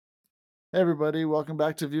Hey everybody, welcome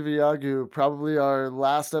back to Viva Yagu. Probably our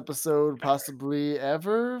last episode, possibly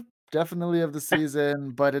ever, definitely of the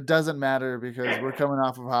season, but it doesn't matter because we're coming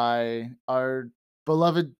off of high. Our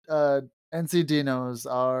beloved NC Dinos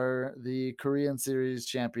are the Korean Series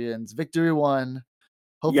champions. Victory one. Yes.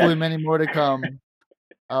 Hopefully, many more to come.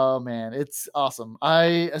 Oh man, it's awesome.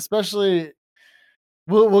 I especially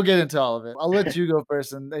we'll get into all of it. I'll let you go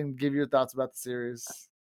first and give your thoughts about the series.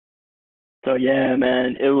 So yeah,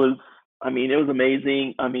 man, it was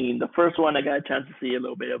amazing. I mean, the first one I got a chance to see a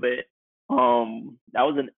little bit of it. That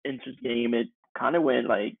was an interesting game. It kind of went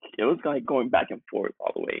like it was like going back and forth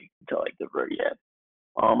all the way until like the very end.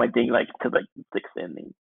 I think like to like the sixth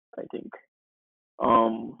inning, I think.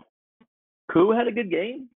 Um, Koo had a good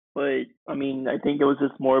game, but I mean, I think it was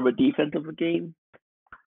just more of a defensive game.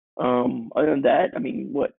 Other than that, I mean,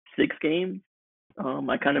 what, 6 games?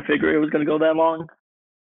 I kind of figured it was gonna go that long.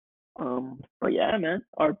 But yeah, man,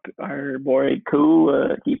 our boy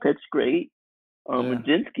Koo, he pitched great. Yeah,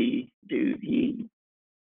 Mazinski, dude, he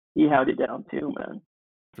held it down too, man.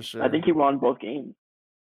 for I sure. think he won both games.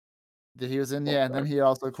 That he was in, Both yeah, and then starts. he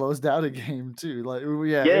also closed out a game too, like, ooh,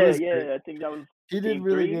 yeah, it Yeah, was great. yeah, I think that was He did game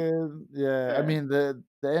really three. good, yeah, I Yeah, mean, the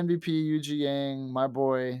MVP, Yuji Yang, my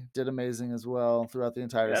boy, did amazing as well throughout the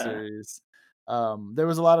entire yeah. series. There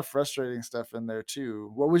was a lot of frustrating stuff in there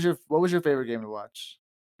too. What was your favorite game to watch?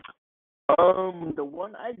 The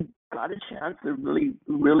one I got a chance to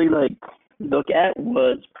really like look at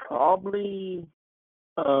was probably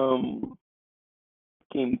um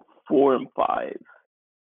game 4 and 5.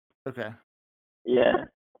 Okay. Yeah,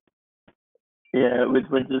 yeah, with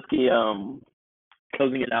Mazinski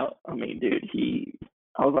closing it out. I mean, dude,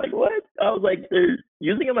 I was like, what? I was like, they're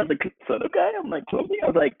using him as a Soto guy. I'm like, closing. I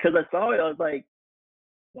was like, because I saw it, I was like,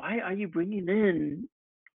 why are you bringing in?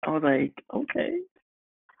 I was like, okay.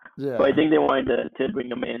 So I Yeah. think they wanted to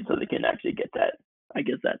bring him in so they can actually get that, I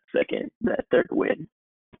guess that third win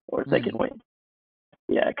or second Mhm. win.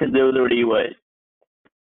 Yeah, because there was already what,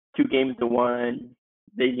 2 games to 1.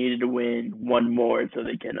 They needed to win one more so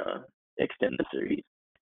they can extend the series.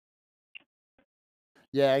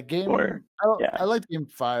 Yeah, Or I yeah, liked game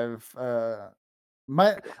 5,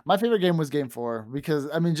 my favorite game was game 4 because,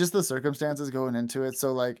 I mean, just the circumstances going into it,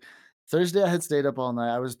 so, like, Thursday, I had stayed up all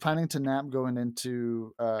night. I was planning to nap going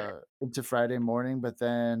into Friday morning, but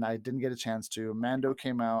then I didn't get a chance to. Mando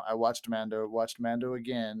came out, I watched Mando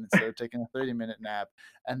again instead of taking a 30-minute nap,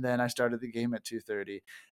 and then I started the game at 2:30,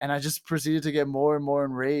 and I just proceeded to get more and more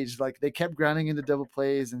enraged, like, they kept grounding into double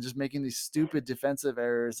plays and just making these stupid defensive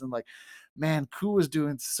errors, and, like, man, Koo was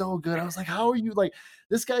doing so good. I was like, "How are you like,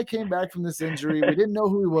 this guy came back from this injury. We didn't know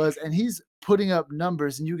who he was, and he's putting up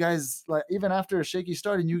numbers. And you guys, like, even after a shaky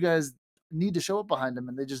start, and you guys need to show up behind him,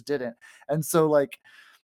 and they just didn't. And so, like,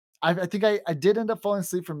 I think I did end up falling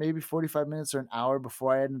asleep for maybe 45 minutes or an hour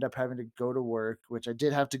before I ended up having to go to work, which I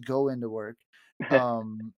did have to go into work.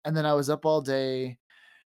 And then I was up all day.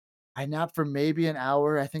 I napped for maybe an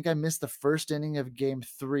hour. I think I missed the first inning of game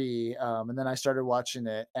 3, and then I started watching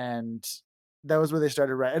it, and that was where they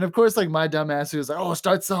started right and of course, like, my dumbass who was like, "Oh,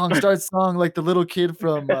 start song," like the little kid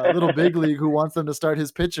from, Little Big League who wants them to start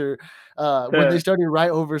his pitcher. When they started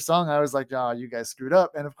right over song, I was like, "Oh, you guys screwed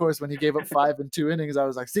up," and of course, when he gave up 5 in 2 innings, I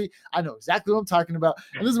was like, "See, I know exactly what I'm talking about,"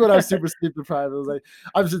 and this is when I was super sleep deprived. I was like,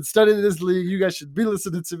 "I've been studying this league, you guys should be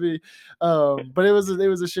listening to me." But it was a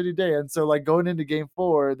shitty day, and so, like, going into game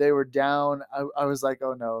 4, they were down. I was like,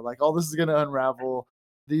 "Oh, no, like, all this is gonna unravel.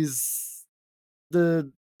 These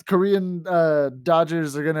the Korean,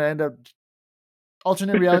 Dodgers are gonna end up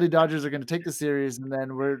alternate reality Dodgers are gonna take the series, and then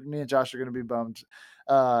me and Josh are gonna be bummed."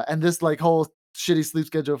 And this, like, whole shitty sleep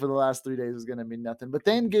schedule for the last 3 days is gonna mean nothing, but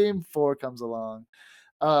then game 4 comes along.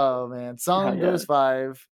 Oh, man, Oh Song yeah, goes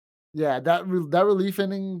 5. Yeah, that relief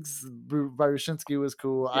innings by Rushinsky was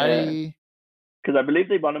cool. yeah. Because I believe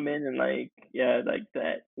they brought him in like, yeah, like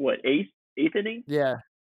that, what, eighth inning? Yeah.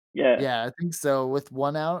 Yeah. Yeah, I think so, with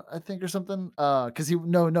 1 out, I think, or something, because he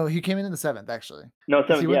no, he came in the 7th, actually, No,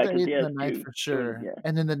 because he seventh. went Yeah, the because he 8th and has the ninth for two innings. sure, Yeah.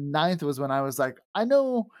 and then the ninth was when I was like, I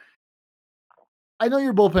know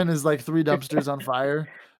your bullpen is like 3 dumpsters on fire,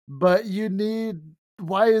 but you need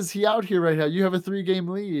why is he out here right now? You have a 3-game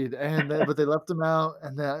lead," and then but they left him out,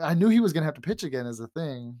 and then I knew he was gonna have to pitch again as a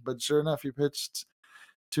thing, but sure enough, he pitched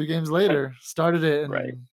 2 games later, started it, Right.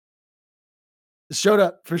 and showed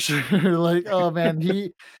up for sure, like, oh man,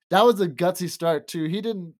 he that was a gutsy start too. He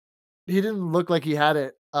didn't look like he had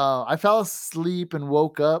it. I fell asleep and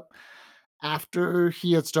woke up after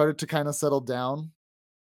he had started to kinda settle down,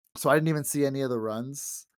 so I didn't even see any of the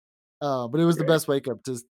runs. But it was the Yeah. best wake up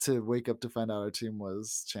to wake up to find out our team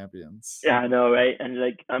was champions. Yeah, I know, right? And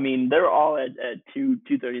like, I mean, they're all at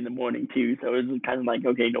 2:30 in the morning too, so it was kind of like,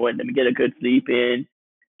 okay, you know what? Let me get a good sleep in,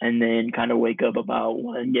 and then kind of wake up about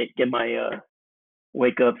one, get my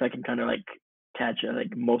wake up so I can kind of like catch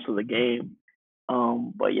like most of the game.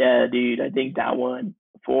 But yeah, dude, I think that one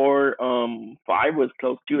 4, 5 was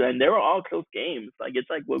close too, and they were all close games. Like it's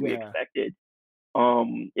like what we Yeah. expected.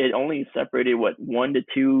 It only separated what 1 to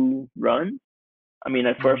 2 runs. I mean,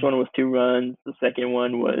 the first Mhm. one was 2 runs. The second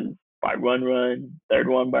one was by 1 run. Third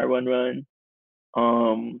one by 1 run.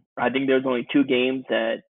 I think there was only 2 games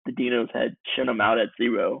that the Dinos had shut them out at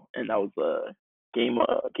 0, and that was game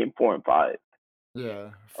 4 and 5.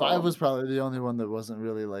 Yeah. 5 was Um, probably the only one that wasn't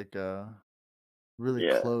really, really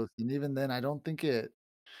yeah, close, and even then,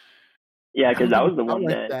 yeah, I because don't that think it was the felt one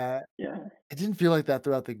like that, that. yeah, It didn't feel like that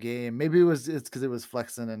throughout the game. Maybe it's because it was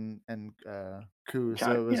Flexen and Koo,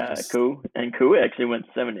 so it was yeah, just Koo actually went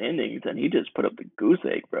 7 innings, and he just put up the goose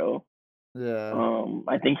egg, bro. yeah.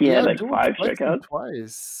 I think he He had like outdueled 5 strikeouts. Flexen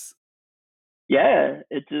twice. Yeah,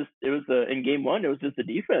 it was in game one. It was just the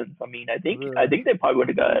defense. I mean, I Really. think they probably would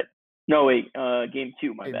have got. No, wait. Game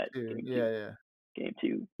two. My Game bad. 2. Game two. Yeah, yeah. Game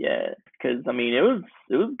two. Yeah, because I mean, it was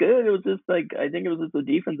good. It was just like I think it was just a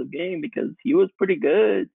defensive game because he was pretty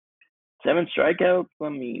good. 7 strikeouts. I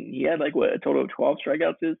mean, he had like what a total of 12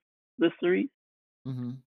 strikeouts this series.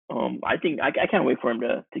 Mhm. I think I can't wait for him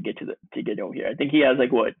to get over here. I think he has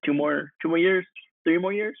like what 2 more years, 3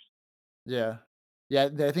 more years. Yeah. Yeah,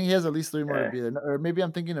 I think he has at least 3 more to Yeah, be there, or maybe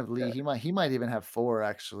I'm thinking of Lee. yeah, He might even have 4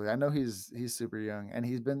 actually. I know he's super young, and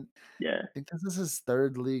yeah. I think this is his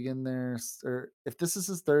 3rd league in there, or if this is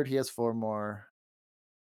his 3rd, he has 4 more.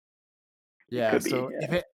 It Yeah, could be. so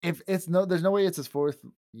Yeah, if it's no there's no way it's his 4th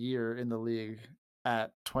year in the league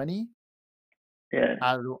at 20. yeah.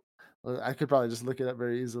 I don't I could probably just look it up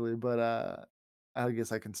very easily, but, I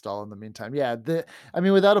guess I can stall in the meantime. Yeah, I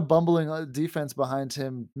mean, without a bumbling, defense behind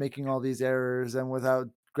him making all these errors and without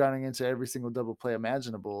grounding into every single double play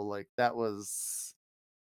imaginable, like, that was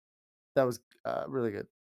really good.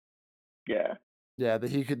 Yeah, Yeah, that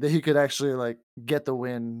he could actually, like, get the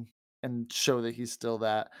win and show that he's still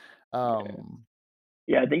that. yeah, Um,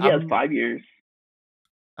 yeah. I think he has I'm 5 years.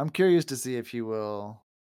 I'm curious to see if he will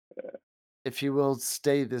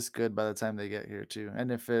stay this good by the time they get here too, and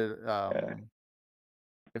Yeah,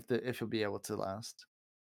 if he'll be able to last.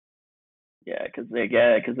 yeah. Because look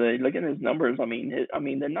at his numbers. I mean, I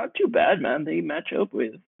mean, they're not too bad, man. They match up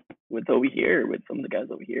with over here with some of the guys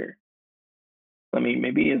over here. I mean,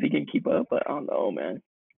 maybe if he can keep up, but I don't know, man.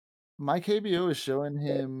 My KBO is showing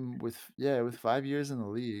Yeah, him with 5 years in the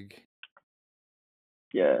league.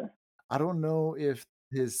 yeah, I don't know if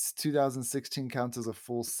his 2016 counts as a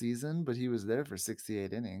full season, but he was there for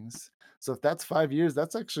 68 innings. So if that's 5 years,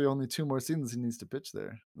 that's actually only 2 more seasons he needs to pitch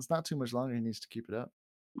there. It's not too much longer he needs to keep it up.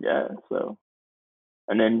 yeah. So,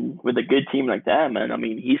 and then with a good team like that, man. I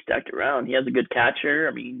mean, he stacked around. He has a good catcher.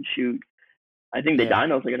 I mean, shoot. I think the Yeah.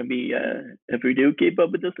 Dinos are gonna be if we do keep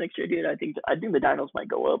up with this next year, dude. I think the Dinos might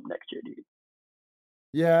go up next year, dude.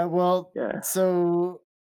 Yeah, well, Yeah. so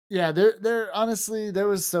yeah, there honestly, there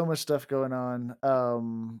was so much stuff going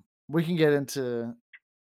on. We can get into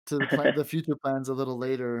the future plans a little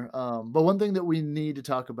later. But one thing that we need to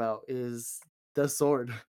talk about is the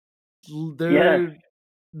sword. Yes.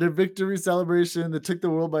 Their victory celebration that took the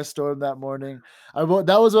world by storm that morning. That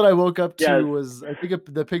was what I woke up Yes. to was I think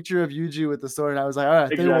the picture of Yuji with the sword, and I was like, "All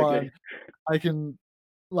right, they won. Exactly. I can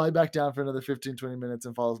lie back down for another 15, 20 minutes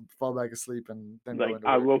and fall back asleep and then go Like into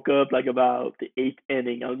I work." woke up like about the 8th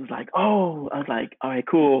inning. I was just like, oh, I was like, all right,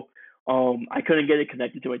 cool. I couldn't get it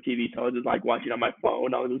connected to my TV, so I was just like watching on my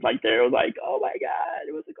phone. I was just like there. I was like, oh my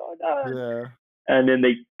god, what's going on? Yeah. And then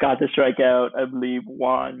they got the strikeout. I believe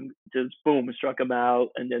Juan just boom struck him out,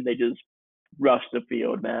 and then they just rushed the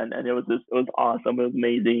field, man. And it was awesome. It was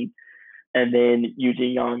amazing. And then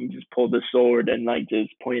Eugene Young just pulled the sword and like just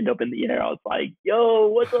pointed up in the air. I was like, "Yo,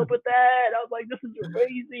 what's up with that?" I was like, "This is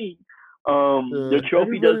amazing." Yeah, The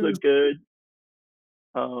trophy does everybody was look good.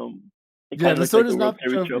 It yeah, kind of the looks sword like a is World not the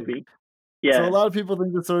Series trophy. trophy. So a Yeah, lot of people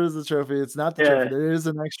think the sword is the trophy. It's not the trophy. yeah, There is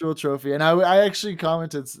an actual trophy, and I actually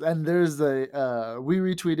commented, and we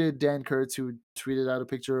retweeted Dan Kurtz who tweeted out a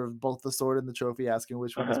picture of both the sword and the trophy, asking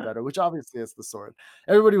which one is uh-huh, better. Which obviously is the sword.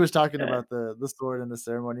 Everybody was talking yeah, about the sword in the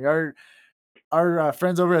ceremony. Our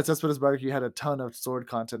friends over at Cespedes Barbecue had a ton of sword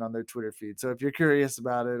content on their Twitter feed. So if you're curious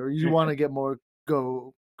about it or you want to get more,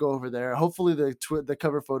 go over there. Hopefully the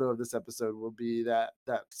cover photo of this episode will be that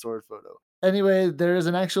sword photo. Anyway, there is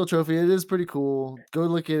an actual trophy. It is pretty cool. Go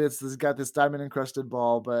look at it. It's got this diamond encrusted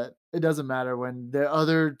ball, but it doesn't matter when the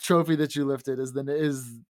other trophy that you lifted is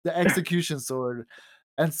the execution sword.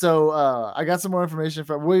 And so I got some more information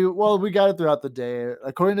from we got it throughout the day.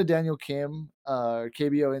 According to Daniel Kim,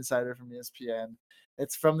 KBO insider from ESPN,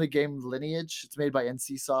 it's from the game Lineage. It's made by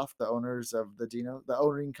NCSoft, the owners of the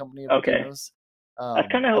owning company of the Okay. Dinos.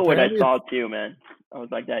 That's kind of what I Apparently saw too, man. I was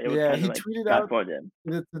like that. It was yeah, kind of he like tweeted got out for them.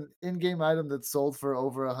 that it's an in-game item that's sold for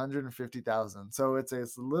over 150,000. So it's a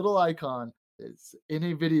little icon. It's in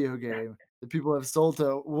a video game that people have sold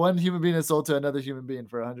to one human being has sold to another human being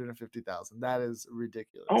for 150,000. That is Oh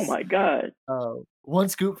ridiculous. my god. One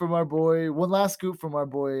last scoop from our boy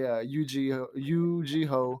Yuji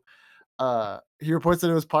Ho. He reports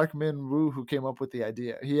that it was Park Min Woo who came up with the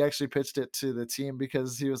idea. He actually pitched it to the team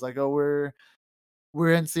because he was like, "Oh, we're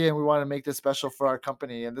NC and we want to make this special for our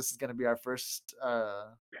company, and this is going to be our first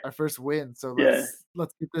win. So Yeah.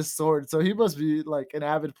 let's get this sword." So he must be like an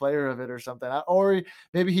avid player of it or something.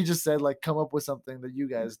 Maybe he just said like, "Come up with something that you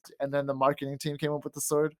guys," and then the marketing team came up with the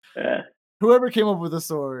sword. Yeah. Whoever came up with the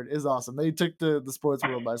sword is awesome. They took the sports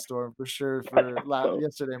world by storm for sure That's for awesome.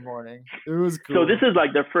 yesterday morning. It was So this cool. is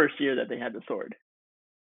like their first year that they had the sword.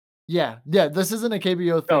 Yeah, yeah. This isn't a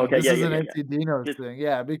KBO Oh, thing. okay. This Yeah, is yeah, an yeah, yeah. NC Dinos Just thing.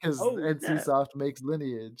 Yeah, because oh NC snap. Soft makes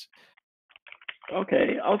Lineage.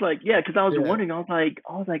 Okay. I was like, yeah, because I was Yeah. wondering. I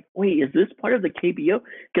was like, wait, is this part of the KBO?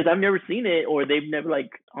 Because I've never seen it, or they've never like.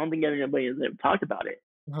 I don't think anybody has ever talked about it.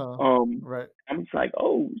 Huh. Um, Right. I'm just like,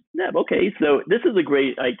 oh snap. Okay, so this is a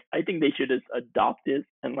great. Like, I think they should just adopt this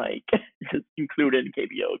and like just include it in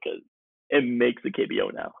KBO because it makes the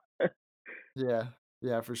KBO now. Yeah.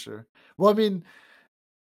 Yeah, for sure. Well, I mean,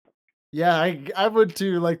 yeah, I would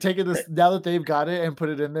too, like, taking this now that they've got it and put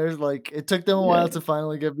it in there, like, it took them a Yeah, while to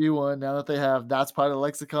finally get V1, now that they have that's part of the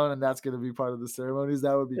lexicon and that's gonna be part of the ceremonies,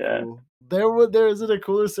 that would be yeah. cool. There isn't a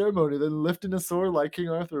cooler ceremony than lifting a sword like King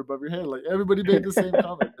Arthur above your head, like, everybody made the same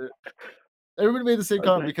comment, everybody made the same I was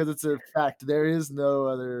comment like, because it's a fact, there is no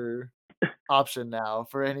other option now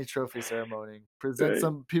for any trophy ceremony. right.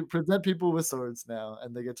 Present people with swords now,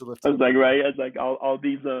 and they get to lift I it was like, above their right. head. I was like, all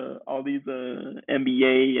these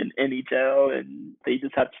NBA and NHL, and they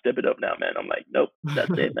just have to step it up now, man. I'm like, nope,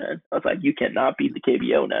 that's it, man. I was like, you cannot beat the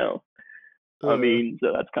KBO now. I Uh, mean,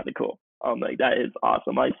 so that's kind of cool. I'm like, that is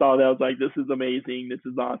awesome. I saw that. I was like, this is amazing. This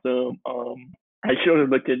is awesome. I should have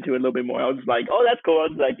looked into it a little bit more. I was like, oh, that's cool.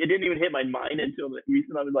 I was like, it didn't even hit my mind until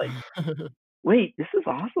recently. I was like, wait, this is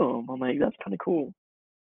awesome. I'm like, that's kind of cool.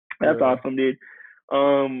 That's yeah. awesome, dude.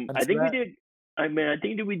 And I so think we that did. I mean, I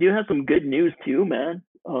think that we do have some good news too, man.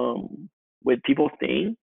 With people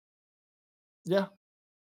staying. yeah.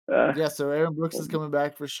 Uh, Yeah, so Aaron Brooks is coming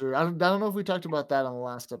back for sure. I don't know if we talked about that on the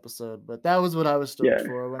last episode, but that was what I was stoked yeah,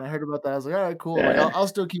 for. When I heard about that, I was like, "Alright, cool." Like, yeah, I'll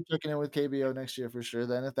still keep checking in with KBO next year for sure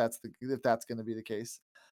then if that's gonna be the case.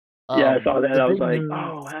 yeah. I saw that. The I was big like, news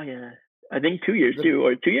oh, hell yeah. I think 2 years the too,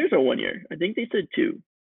 or 2 years or 1 year. I think they said two.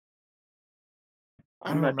 I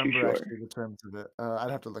I'm don't not too remember sure. actually the terms of it. I'd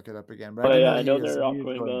have to look it up again, but I But do yeah, know I know they're he is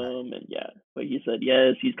offering going back. and yeah. But he said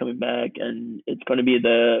yes, he's coming back, and it's going to be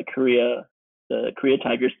the Korea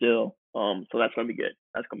Tiger still. So that's going to be good.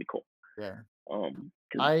 That's going to be cool. Yeah.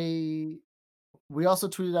 'Cause I We also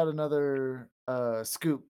tweeted out another,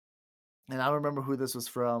 scoop, and I don't remember who this was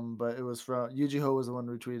from, but it was from Yuji Ho was the one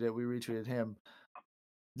who retweeted it, we retweeted him.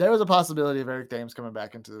 There was a possibility of Eric Dames coming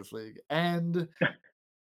back into this league, and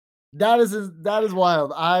that is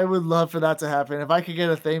wild. I would love for that to happen. If I could get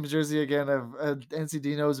a Thames jersey again, of NC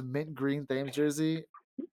Dino's mint green Thames jersey,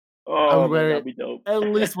 I would oh man, wear that'd it be dope. at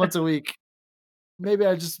least once a week. Maybe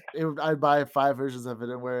I'd buy 5 versions of it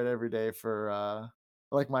and wear it every day for,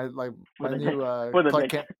 like for my the new, next for the Clark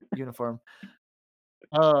next Kent uniform.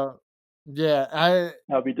 Uh, yeah,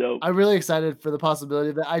 that'd be dope. I'm really excited for the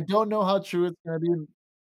possibility that I don't know how true it's gonna be.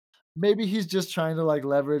 Maybe he's just trying to, like,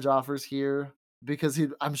 leverage offers here because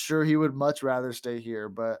I'm sure he would much rather stay here,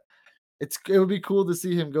 but it would be cool to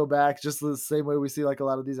see him go back just the same way we see, like, a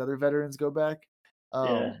lot of these other veterans go back.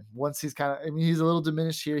 Yeah, Once I mean, he's a little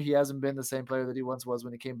diminished here, he hasn't been the same player that he once was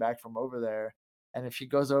when he came back from over there, and if he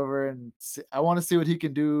goes over and I wanna see what he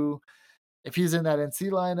can do if he's in that NC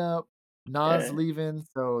lineup. Nas yeah, leaving,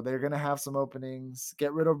 so they're gonna have some openings.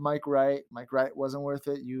 Get rid of Mike Wright. Mike Wright wasn't worth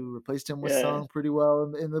it. You replaced him with yeah, Sung pretty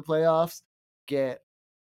well in the playoffs. Get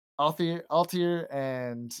Altier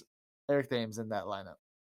and Eric Thames in that lineup.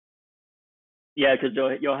 yeah. Because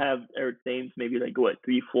you'll have Eric Thames maybe like what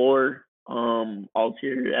 3, 4.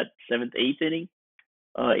 Altier at seventh, eighth inning,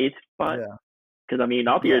 eighth spot. Yeah, Because I mean,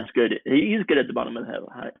 Altier yeah, is good. He's good at the bottom of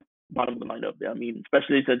bottom of the lineup. I mean,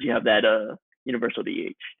 especially since you have that universal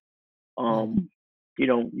DH. mhm, Um, you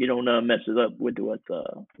don't mess it up with what's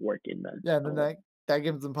working, man. Yeah, and then that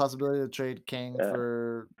gives them possibility to trade Kang Yeah,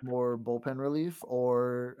 for more bullpen relief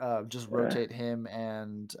or, just yeah. rotate him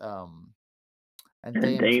and And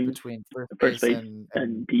Thames Dames, between first first base base and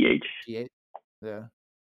and DH, DH. Yeah.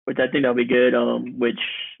 which I think that'll be good. Which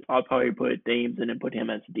I'll probably put Dames and then put him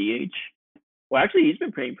as DH. Well, actually, he's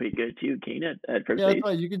been playing pretty good too, Kane at first Yeah, that's base.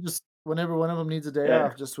 why you can just whenever one of them needs a day Yeah,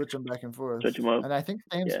 off, just switch them back and forth. switch him up. And I think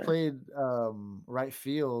Thames Yeah, played, right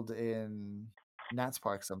field in Nats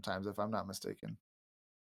Park sometimes, if I'm not mistaken.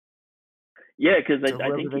 yeah, because So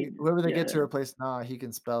I think he, whoever they get yeah, to replace Na, he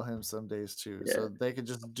can spell him some days too. yeah, So they could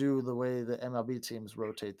just do the way the MLB teams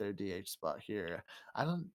rotate their DH spot here. I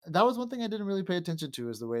don't that was one thing I didn't really pay attention to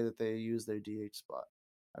is the way that they use their DH spot.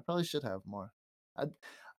 I probably should have more. I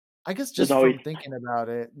I guess there's just always from thinking about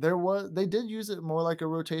it, they did use it more like a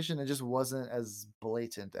rotation, it just wasn't as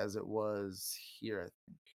blatant as it was here, I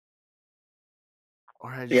think.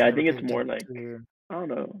 Or I just yeah. I never think paid it's more attention like to I don't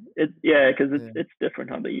know. Yeah, because yeah. it's different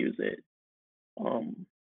how they use it. Um,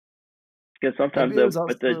 because sometimes Maybe it they'll was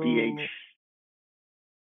put the DH also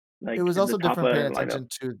it like was in the also top of different paying the lineup. attention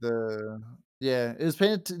to the yeah, it was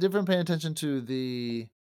different paying attention to the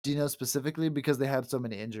Dino specifically because they had so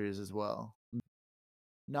many injuries as well.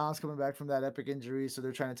 Nas coming back from that epic injury, so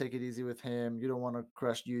they're trying to take it easy with him. You don't want to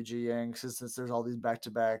crush Yuji Yang since there's all these back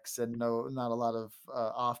to backs and not a lot of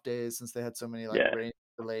off days since they had so many like Yeah, rain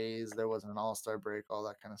delays. There wasn't an All Star break, all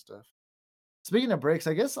that kind of stuff. Speaking of breaks,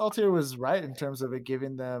 I guess Altier was right in terms of it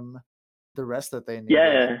giving them the rest that they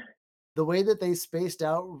needed. Like yeah, the way that they spaced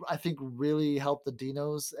out, I think really helped the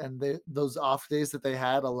Dinos, and those off days that they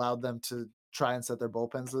had allowed them to try and set their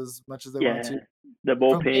bullpens as much as they wanted yeah. to. The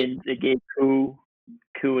From game, bullpen it gave Koo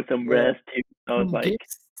with some yeah, rest too. I was from game like,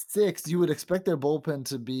 6, you would expect their bullpen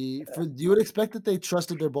to be you would expect that they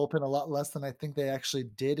trusted their bullpen a lot less than I think they actually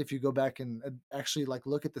did if you go back and actually like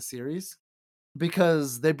look at the series.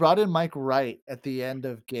 Because they brought in Mike Wright at the end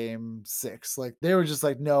of game 6. Like they were just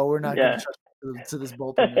like, no, we're not gonna yeah, trust to this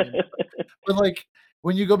bullpen anymore. But, like,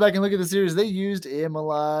 when you go back and look at the series, they used Im a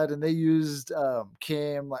lot, and they used,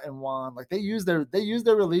 Kim, and Juan, like, they used their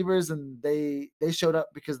relievers, and they showed up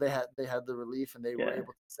because they had the relief, and they were yeah.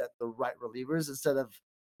 able to set the right relievers instead of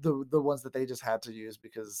the ones that they just had to use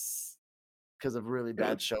because of really It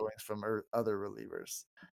was, bad showings from other relievers.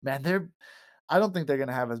 Man, I don't think they're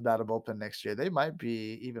gonna have as bad a bullpen next year. They might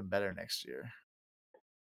be even better next year.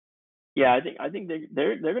 yeah, I think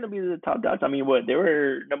they're gonna be the top dogs. I mean, what they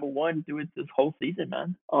were number one through this whole season,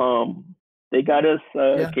 man. They got us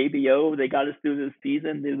Yeah. KBO. They got us through this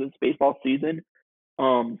season, through this baseball season.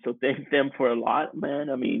 So thank them for a lot, man.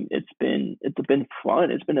 I mean, it's been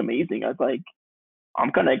fun. It's been amazing. I was like,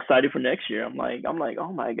 I'm kind of excited for next year. I'm like,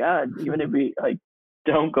 oh my god, even if we like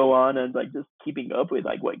don't go on and like just keeping up with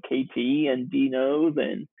like what KT and Dino's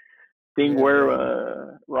and seeing Yeah, where yeah.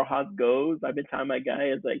 Rojas goes. I've been telling my guy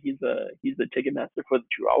is like he's the ticket master for the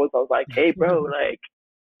Chihuahuas. I was like, hey bro, like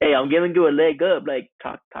hey, I'm giving you a leg up. Like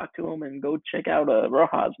talk to him and go check out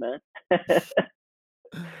Rojas, man.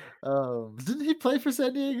 Didn't he play for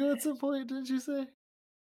San Diego at some point, didn't you say?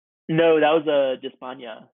 No, that was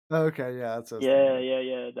Despania. Okay, yeah, that's what I was thinking Yeah, of. yeah,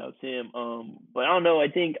 yeah, that was him. But I don't know. I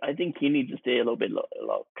think he needs to stay a little bit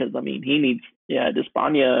low because I mean he needs. Yeah,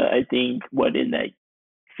 Despania. I think what in that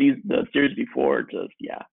season, the series before, just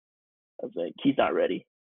yeah, I was like he's not ready.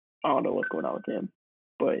 I don't know what's going on with him,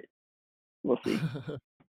 but we'll see.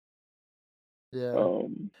 Yeah.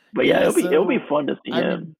 But yeah, Yeah, it'll be so, fun to see I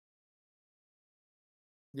mean him.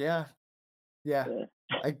 yeah, yeah. Yeah.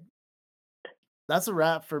 I That's a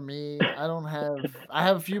wrap for me. I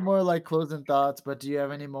have a few more, like, closing thoughts, but do you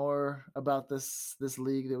have any more about this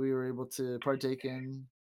league that we were able to partake in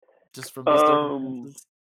just from the Um, circumstances?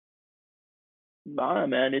 nah,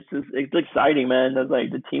 man, it's exciting, man. That's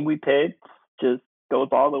like the team we picked just goes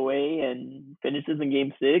all the way and finishes in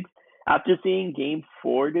game 6. After seeing game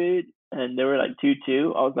 4, dude, and they were like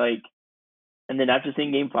 2-2, I was like, and then after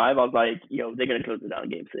seeing game 5, I was like, yo, they're gonna close it down in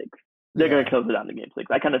game 6. They're gonna Yeah. close it down in game 6.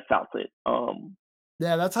 I kind of felt it.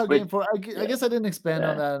 Yeah, that's how But game 4 I yeah, guess I didn't expand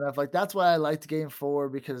on yeah, that enough, like, that's why I liked game 4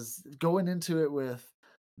 because going into it with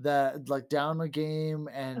that, like, down a game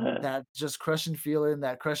and uh, that just crushing feeling,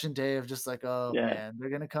 that crushing day of just like, "Oh, yeah, man, they're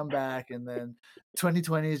gonna come back, and then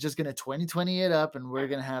 2020 is just gonna 2020 it up, and we're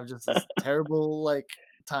gonna have just this terrible, like,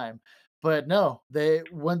 time." But no, they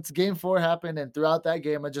once game 4 happened and throughout that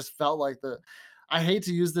game, I just felt like I hate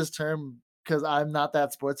to use this term 'cause I'm not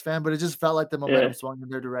that sports fan, but it just felt like the yeah, momentum swung in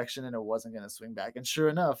their direction and it wasn't gonna swing back, and sure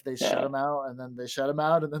enough, they shut yeah, them out, and then they shut them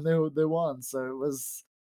out, and then they won, so it was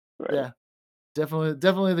right. yeah,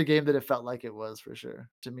 definitely the game that it felt like it was for sure,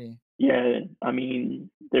 to me. Yeah, I mean,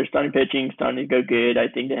 their starting pitching starting to go good. I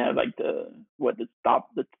think they have like the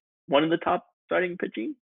one of the top starting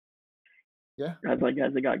pitching Yeah. as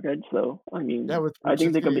they got good. So I Yeah, mean, with I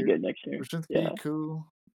think they're gonna be good next year. Yeah, Koo.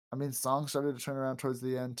 I mean, Song started to turn around towards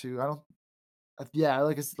the end too. I don't yeah,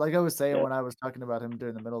 like I was saying yeah, when I was talking about him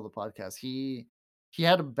during the middle of the podcast, he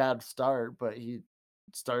had a bad start, but he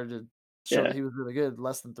started to show yeah, that he was really good.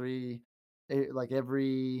 Less than 3 like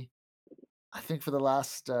every I think for the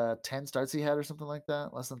last, 10 starts he had or something like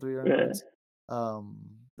that, less than 3 earned yeah, runs.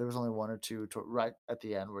 There was only 1 or 2 right at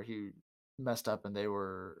the end where he messed up and they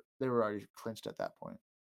were already clinched at that point.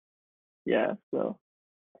 yeah. So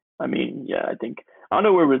I mean, yeah, I don't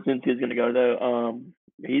know where Rosinski is gonna go though.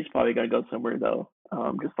 He's probably gonna go somewhere though.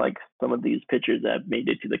 Just like some of these pitchers that made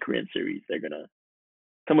it to the Korean series,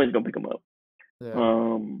 someone's gonna pick him up. Yeah.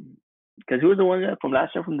 Um, because who was the one that from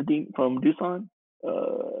last year from Doosan?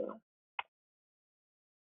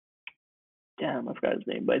 Damn, I forgot his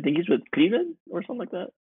name, but I think he's with Cleveland or something like that.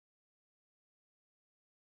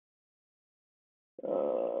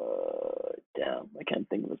 Damn, I can't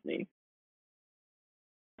think of his name.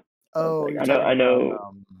 One Oh, sec. you're talking I about,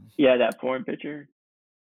 know. Yeah, that foreign pitcher.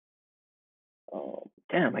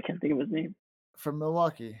 Damn, I can't think of his name. from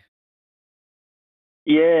Milwaukee,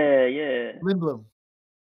 Yeah, yeah. Lindblom.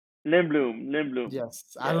 Lindblom, Lindblom.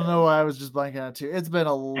 Yes, I don't Yeah. know why I was just blanking on too. It's been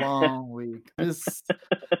a long week. This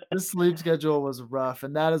sleep schedule was rough,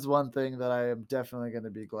 and that is one thing that I am definitely gonna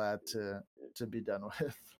be glad to be done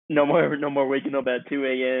with. No more waking up at 2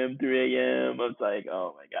 a.m., 3 a.m. I was like,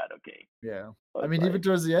 oh my god, okay. Yeah. I I was mean, even like,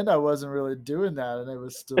 towards the end, I wasn't really doing that, and it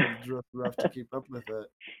was still rough to keep up with it.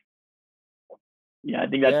 yeah, I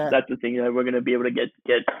think Yeah, that's the thing that we're gonna be able to get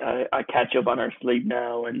a catch up on our sleep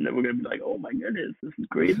now, and we're gonna be like, oh my goodness, this is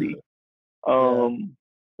crazy. yeah.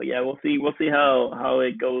 But yeah, we'll see how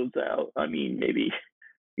it goes out. I mean, maybe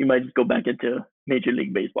we might just go back into Major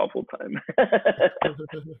League Baseball full time.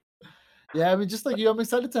 Yeah, I mean, just like you, I'm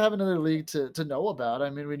excited to have another league to know about. I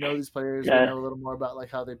mean, we know these players, we yeah, know a little more about, like,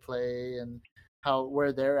 how they play and how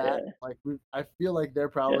where they're at. yeah, Like, I feel like they're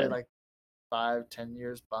probably, yeah, like, 5, 10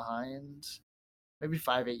 years behind. Maybe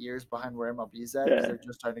 5, 8 years behind where MLB's at because yeah, they're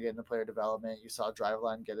just starting to get into player development. You saw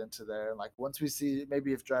Driveline get into there, and like once we see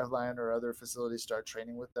maybe if Driveline or other facilities start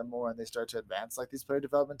training with them more and they start to advance like these player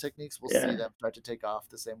development techniques, we'll see yeah, them start to take off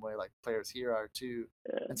the same way like players here are too.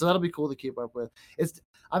 yeah, And so that'll be cool to keep up with. It's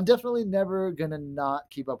I'm definitely never gonna not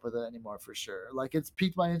keep up with it anymore for sure. Like it's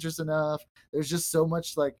piqued my interest enough. There's just so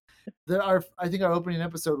much like there are I think our opening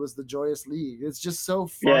episode was the Joyous League. It's just so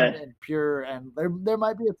fun yeah, and pure and there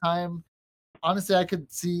might be a time honestly, I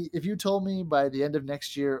could see if you told me by the end of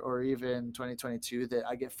next year or even 2022 that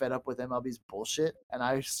I get fed up with MLB's bullshit and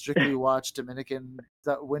I strictly watch Dominican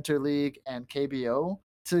Winter League and KBO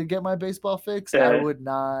to get my baseball fix, yeah,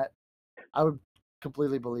 I would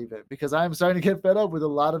completely believe it because I'm starting to get fed up with a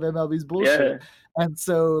lot of MLB's bullshit. yeah. And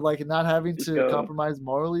so like not having Just to go compromise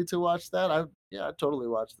morally to watch that, I'd totally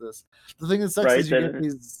watch this. The thing that sucks right is then.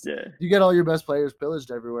 Yeah, you get all your best players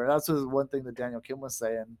pillaged everywhere. That's was one thing that Daniel Kim was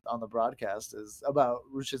saying on the broadcast is about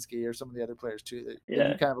Rushinsky or some of the other players too that you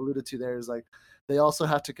yeah, kind of alluded to there is like they also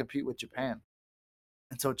have to compete with Japan.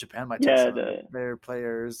 And so Japan might take yeah. some of their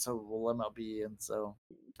players, so will MLB, and so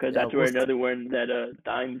Because yeah, that's where another one that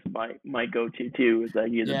Dimes might go to too is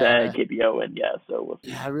either that yeah, KBO, and yeah. So we'll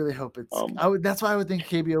yeah. see. I really hope it's. Um, I would. That's why I would think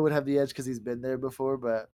KBO would have the edge because he's been there before.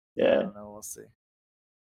 But yeah, I yeah, don't know. We'll see.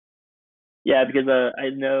 yeah. Because I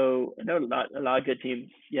know a lot of good teams.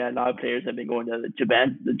 Yeah, a lot of players have been going to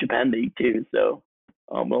the Japan league too. So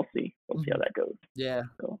we'll see how Mhm. that goes. Yeah,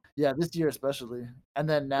 So yeah. This year especially, and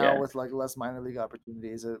then now yeah, with like less minor league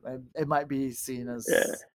opportunities, it might be seen yeah.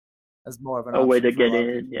 as more of an A way option to for a get lot of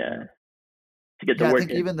in, people. yeah, Yeah. to get the Yeah, I work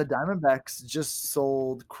think in. even the Diamondbacks just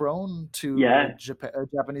sold Crone to Yeah, A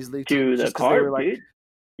Japanese league team to the just because they were carb, like, dude.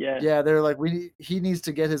 Yeah, yeah, they're like, he needs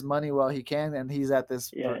to get his money while he can, and yeah,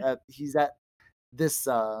 he's at this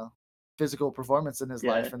physical performance in his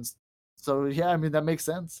yeah, life, and so yeah, I mean that makes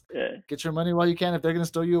sense. yeah. Get your money while you can. If they're gonna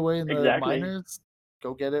stow you away in the Exactly, minors,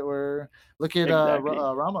 go get it. Where look at exactly.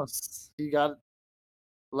 Ramos, he got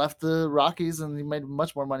left the Rockies and he made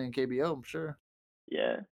much more money in KBO. I'm sure.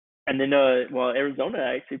 Yeah. And then well Arizona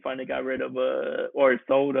actually finally got rid of or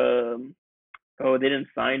sold oh they didn't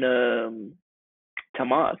sign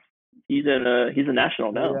Tomas. He's a national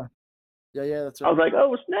Oh now. yeah, yeah, that's I was right. like,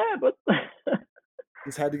 oh snap, what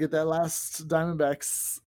Just had to get that last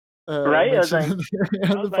Diamondbacks right? I was mention like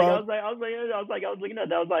in the pod. I was looking at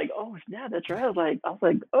that. I was like, oh snap, that's right. I was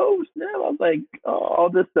like, oh snap. I was like, oh, all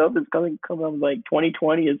this stuff is coming. I was like,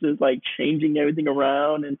 2020 is just like changing everything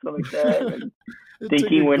around and stuff like that. And It took a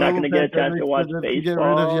thinking we're not global gonna get a chance pandemic to for watch them to get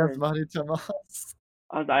rid of baseball, and Yasmani Tomas.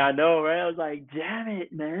 I was like, I know, right? I was like, damn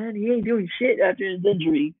it, man, he ain't doing shit after his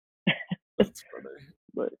injury. That's funny.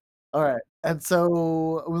 But All right, and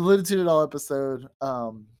so we alluded to it all episode.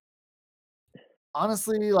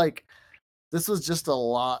 Honestly, like this was just a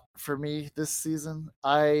lot for me this season.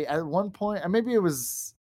 I at one point, and maybe it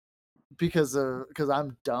was because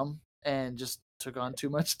I'm dumb and just took on too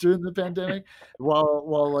much during the pandemic.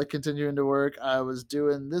 While like continuing to work, I was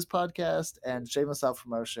doing this podcast and shameless self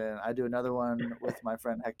promotion. I do another one with my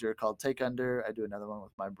friend Hector called Take Under. I do another one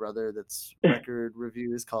with my brother that's record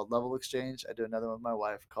reviews called Level Exchange. I do another one with my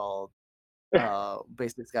wife called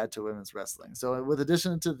Basics Guide to Women's Wrestling. So with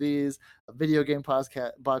addition to these, a video game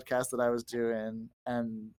podcast that I was doing,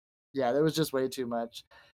 and yeah, there was just way too much.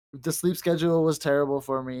 The sleep schedule was terrible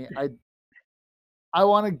for me. I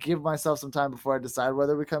want to give myself some time before I decide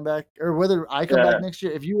whether we come back or whether I come back yeah, next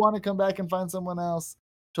year. If you want to come back and find someone else,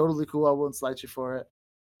 totally cool. I won't slight you for it.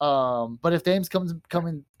 But if Thames comes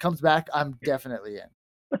back, I'm definitely in.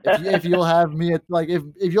 If you'll have me at like if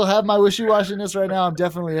you'll have my wishy washiness right now, I'm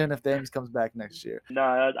definitely in if Thames comes back next year. no,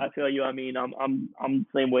 I feel you. I mean, I'm the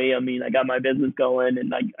same way. I mean, I got my business going, and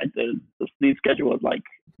like the sleep schedule was like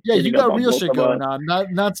Yeah, you hitting up got on real both shit of us. going on, not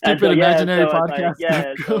And stupid so yeah, imaginary so it's like podcast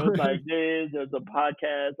stuff so it's like going. this. There's a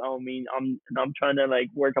podcast. I mean, I'm trying to like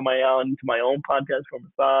work on my own podcast from the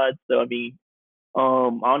side. So I mean, I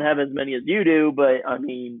don't have as many as you do, but I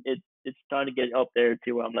mean, it's trying to get up there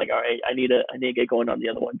too. Where I'm like, all right, I need to get going on the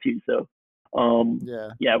other one too. So, Yeah,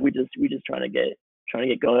 yeah, we just trying to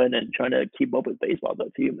get going and trying to keep up with baseball though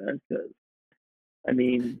too, man. Because I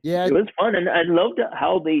mean, yeah, it was fun, and I loved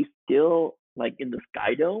how they still like in the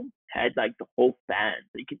Sky Dome had like the whole fans.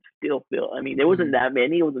 You could still feel. I mean, there wasn't mhm, that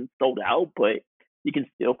many; it wasn't sold out, but you can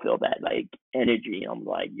still feel that like energy. I'm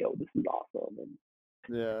like, yo, this is awesome, and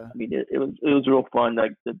yeah. I mean, it was real fun.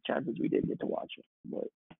 Like the chances we did get to watch it, but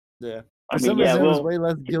Yeah. I For mean, some yeah, reason, it was we'll way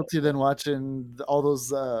less keep up. guilty than watching all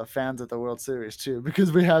those fans at the World Series too,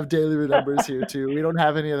 because we have daily numbers here too. We don't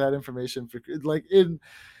have any of that information for like in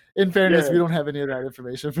fairness, Yeah, we don't have any of that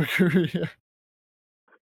information for Korea.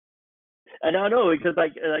 and I know because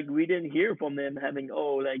like we didn't hear from them having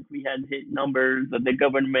like we had hit numbers that the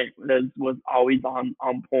government was always on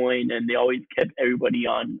point and they always kept everybody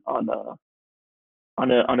on a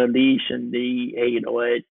leash and they hey you know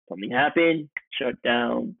what something happened shut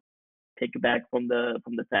down take it back from the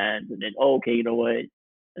fans and then okay you know what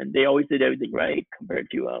and they always did everything right compared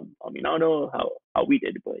to I mean I don't know how we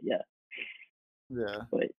did but yeah Yeah.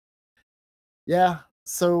 but Yeah.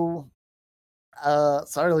 So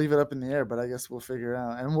sorry to leave it up in the air, but I guess we'll figure it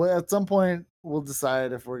out. And at some point we'll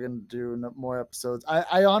decide if we're gonna do more episodes.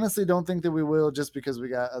 I honestly don't think that we will, just because we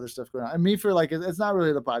got other stuff going on. And me for like it's not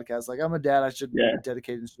really the podcast. Like I'm a dad, I should be yeah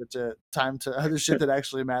dedicating shit to time to other shit that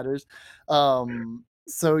actually matters.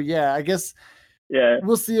 So yeah, I guess yeah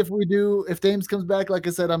we'll see if we do. If Thames comes back, like I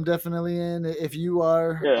said, I'm definitely in. If you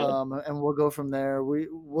are, yeah and we'll go from there.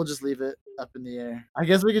 We'll just leave it up in the air. I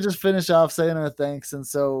guess we could just finish off saying our thanks. And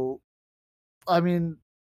so, I mean,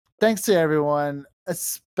 thanks to everyone,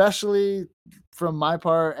 especially from my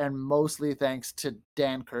part, and mostly thanks to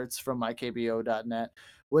Dan Kurtz from mykbo.net.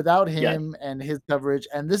 Without yes him and his coverage,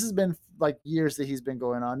 and this has been like years that he's been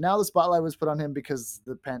going on. Now the spotlight was put on him because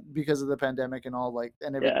of the pandemic and all like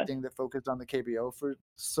and yeah everything that focused on the KBO for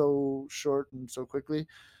so short and so quickly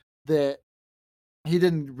that he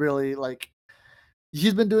didn't really like.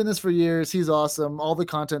 He's been doing this for years. He's awesome. All the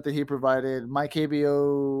content that he provided,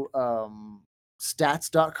 mykbo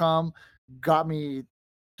stats.com got me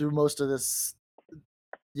through most of this.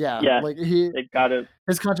 Yeah, yeah like they got us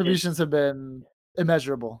his in contributions have been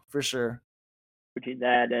immeasurable for sure. between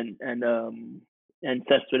that and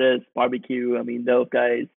Cespedes barbecue. I mean, those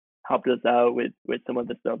guys helped us out with some of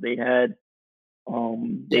the stuff they had.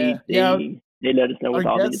 Yeah, yeah. They let us know Our with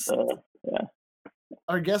all these guests, yeah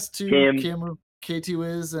our guests too, Kim Kim of KT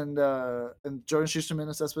Wiz and Jordan Schusterman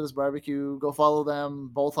of Cespedes Barbecue. Go follow them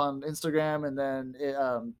both on Instagram, and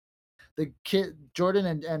then the kid Jordan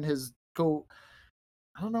and his co.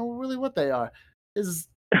 I don't know really what they are. His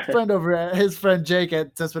his friend Jake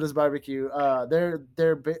at Cespedes Barbecue.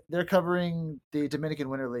 They're covering the Dominican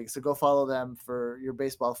Winter League, so go follow them for your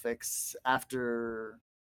baseball fix after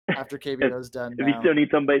if KBO's done if you now. still need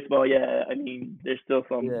some baseball, yeah. I mean, there's still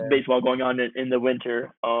some Yeah. baseball going on in the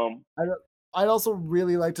winter. I don't I'd also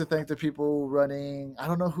really like to thank the people running. I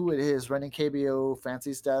don't know who it is running KBO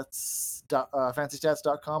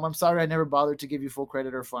fancystats.com. I'm sorry I never bothered to give you full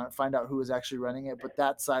credit or find out who was actually running it, but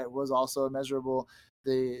that site was also immeasurable.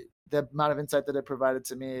 the amount of insight that it provided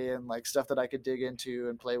to me and like stuff that I could dig into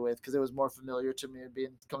and play with because it was more familiar to me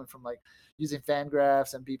being coming from like using fan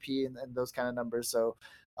graphs and BP and those kind of numbers. So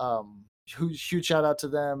huge shout out to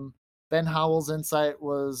them. Ben Howell's insight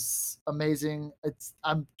was amazing.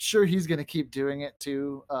 I'm sure he's going to keep doing it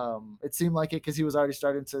too. It seemed like it because he was already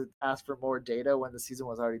starting to ask for more data when the season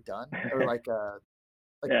was already done, or like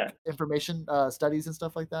Yeah. information studies and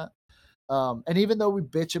stuff like that. And even though we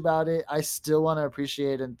bitch about it, I still want to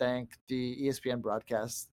appreciate and thank the ESPN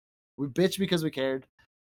broadcast. We bitch because we cared,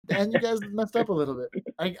 and you guys messed up a little bit.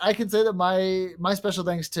 I can say that my special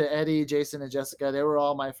thanks to Eddie, Jason, and Jessica. They were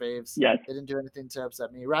all my faves. Yes. They didn't do anything to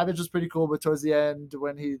upset me. Ravage was pretty cool, but towards the end,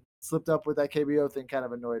 when he slipped up with that KBO thing, kind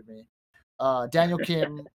of annoyed me. Daniel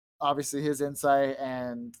Kim, obviously, his insight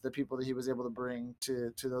and the people that he was able to bring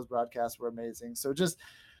to those broadcasts were amazing. So just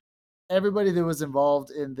everybody that was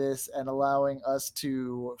involved in this and allowing us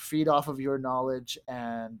to feed off of your knowledge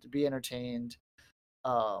and be entertained.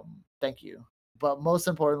 Thank you. But most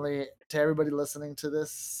importantly, to everybody listening to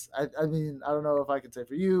this, I mean, I don't know if I can say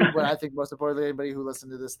for you, but I think most importantly, anybody who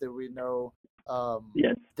listened to this that we know,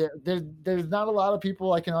 Yes. there's not a lot of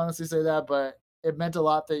people, I can honestly say that, but it meant a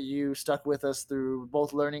lot that you stuck with us through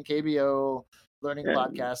both learning KBO, learning And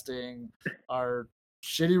podcasting, our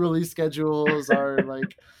shitty release schedules, our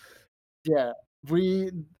like yeah,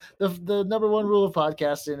 we the number one rule of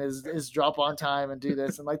podcasting is drop on time and do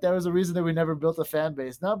this, and like that was a reason that we never built a fan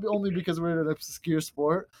base. Not only because we're an obscure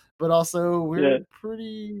sport, but also yeah. we're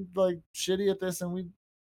pretty like shitty at this, and we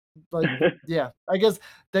like yeah. I guess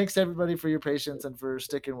thanks to everybody for your patience and for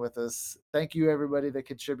sticking with us. Thank you everybody that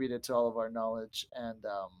contributed to all of our knowledge and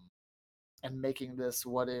making this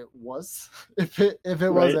what it was, if it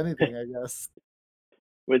was Right. anything, I guess.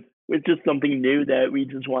 With just something new that we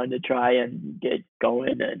just wanted to try and get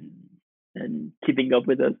going and keeping up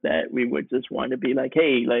with us that we would just want to be like,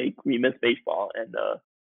 hey, like we miss baseball and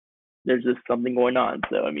there's just something going on.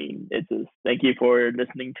 So I mean, it's just thank you for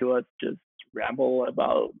listening to us just ramble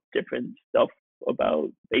about different stuff about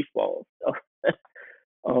baseball stuff.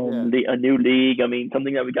 Yeah, A new league. I mean,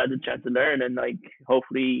 something that we got the chance to learn, and like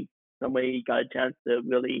hopefully somebody got a chance to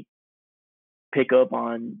really pick up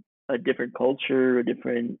on a different culture, a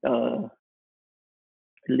different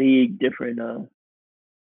league, different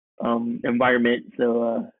environment.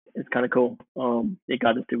 So it's kind of cool. It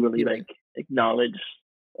got us to really yeah, like acknowledge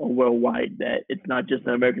worldwide that it's not just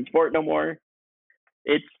an American sport no more.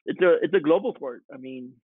 It's a global sport. I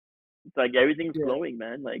mean, it's like everything's yeah. growing,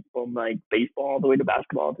 man. Like from like baseball all the way to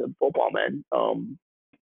basketball to football, man.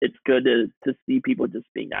 It's good to see people just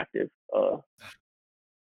being active. Oh.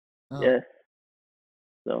 Yeah.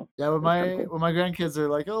 So Yeah, when that's kind of my cool. when my grandkids are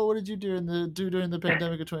like, "Oh, what did you do during the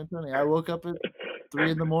pandemic of 2020?" I woke up at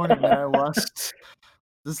 3 in the morning and I watched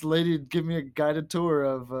this lady give me a guided tour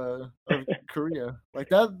of Korea. Like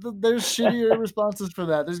that there's shittier responses for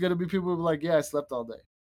that. There's gonna be people who are like, "Yeah, I slept all day."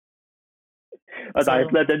 I was like, I So,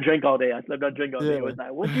 slept and drink all day. I slept and drink all day. It yeah. was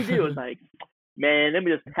like, what'd you do? It was like, man, let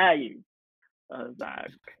me just tell you. I was like,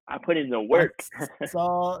 I put in the I work.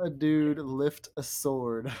 saw a dude lift a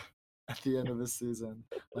sword at the end of his season,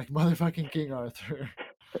 like motherfucking King Arthur.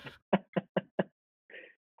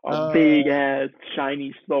 A big Uh, ass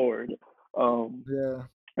shiny sword. Um, yeah.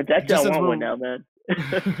 it's actually I Just since want one we're now, man.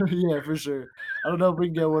 yeah, for sure. I don't know if we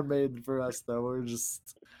can get one made for us though. we're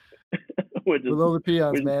just Below the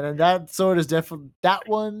peons, we're just man. And that sword is definitely that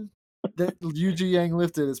one that Yuji Yang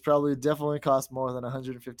lifted is probably definitely cost more than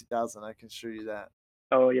 150,000. I can assure you that.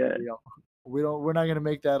 oh yeah. We don't we're not gonna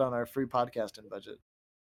make that on our free podcasting budget.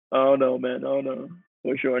 Oh no, man. Oh no.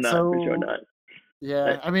 For sure not. For sure So not. yeah,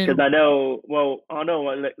 I Because mean I know. Well, I don't know.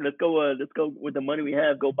 Let's go. Let's go with the money we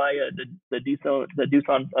have. Go buy the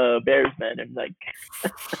Doosan Bears, man, and like.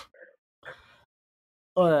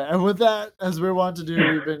 all right, and with that, as we're wont to do,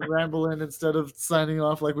 we've been rambling instead of signing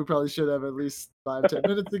off like we probably should have at least 5-10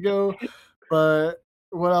 minutes ago. But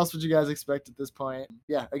what else would you guys expect at this point?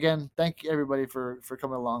 Yeah, again, thank everybody for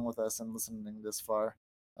coming along with us and listening this far.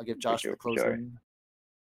 I'll give For Josh sure. For sure.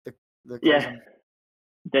 the, the Yeah. closing.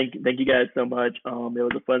 Thank you guys so much. It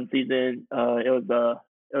was a fun season. It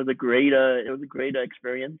was a great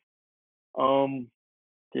experience. Um,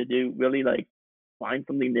 to do really like find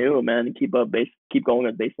something new, man, and keep going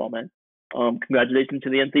with baseball, man. Congratulations to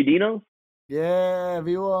the NC Dinos. Yeah,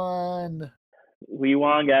 everyone. We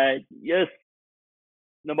won, guys. Yes,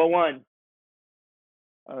 number one.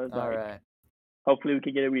 I was All like, right. hopefully we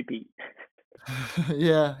can get a repeat.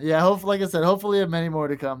 Yeah, yeah. Hopefully, like I said, hopefully, many more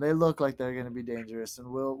to come. They look like they're going to be dangerous, and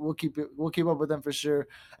we'll keep up with them for sure.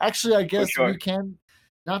 Actually, I For guess we sure. can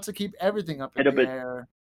not to keep everything up in Hit a the bit. air.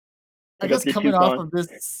 I Like a guess coming off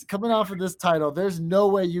Tucson. of this title, there's no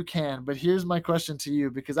way you can. But here's my question to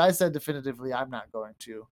you, because I said definitively I'm not going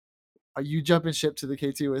to. Are you jumping ship to the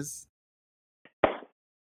KT Wiz,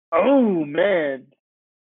 Oh man,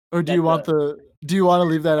 or that's a. do you want to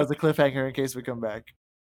leave that as a cliffhanger in case we come back?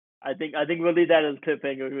 I think we'll leave that as a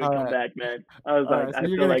cliffhanger when we All come right, back, man. I was all like, right. So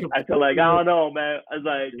you're gonna I don't know, man. I was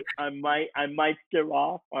like, I might skip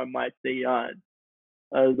off or I might stay on.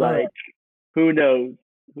 I was all right, like, who knows?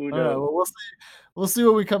 Who all right. knows? Well, we'll see. We'll see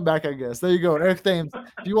when we come back. I guess. There you go, Eric Thames.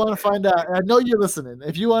 If you want to find out, I know you're listening.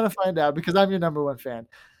 If you want to find out, because I'm your number one fan.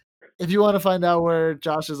 If you want to find out where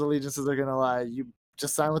Josh's allegiances are gonna lie, you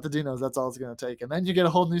just sign with the Dinos. That's all it's gonna take, and then you get a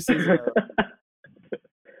whole new season.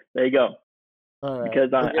 There you go. All right. Because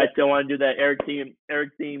But I still want to do that Eric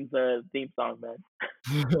Theme's theme song, man.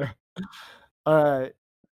 yeah. All right.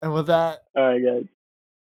 And with that, All right, guys.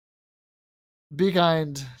 be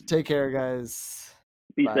kind. Take care, guys.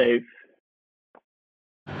 Be Bye. safe.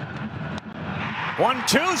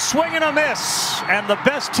 1-2, swing and a miss. And the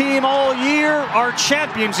best team all year are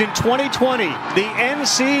champions in 2020. The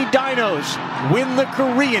NC Dinos win the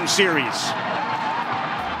Korean Series.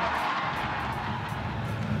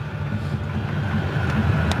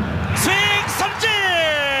 스윙 삼진!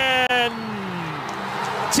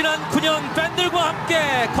 지난 9년 팬들과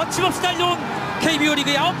함께 거침없이 달려온 KBO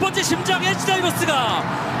리그의 9번째 심장 NC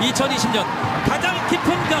다이노스가 2020년 가장 깊은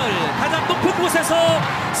가을, 가장 높은 곳에서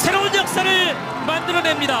새로운 역사를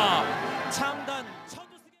만들어냅니다. 참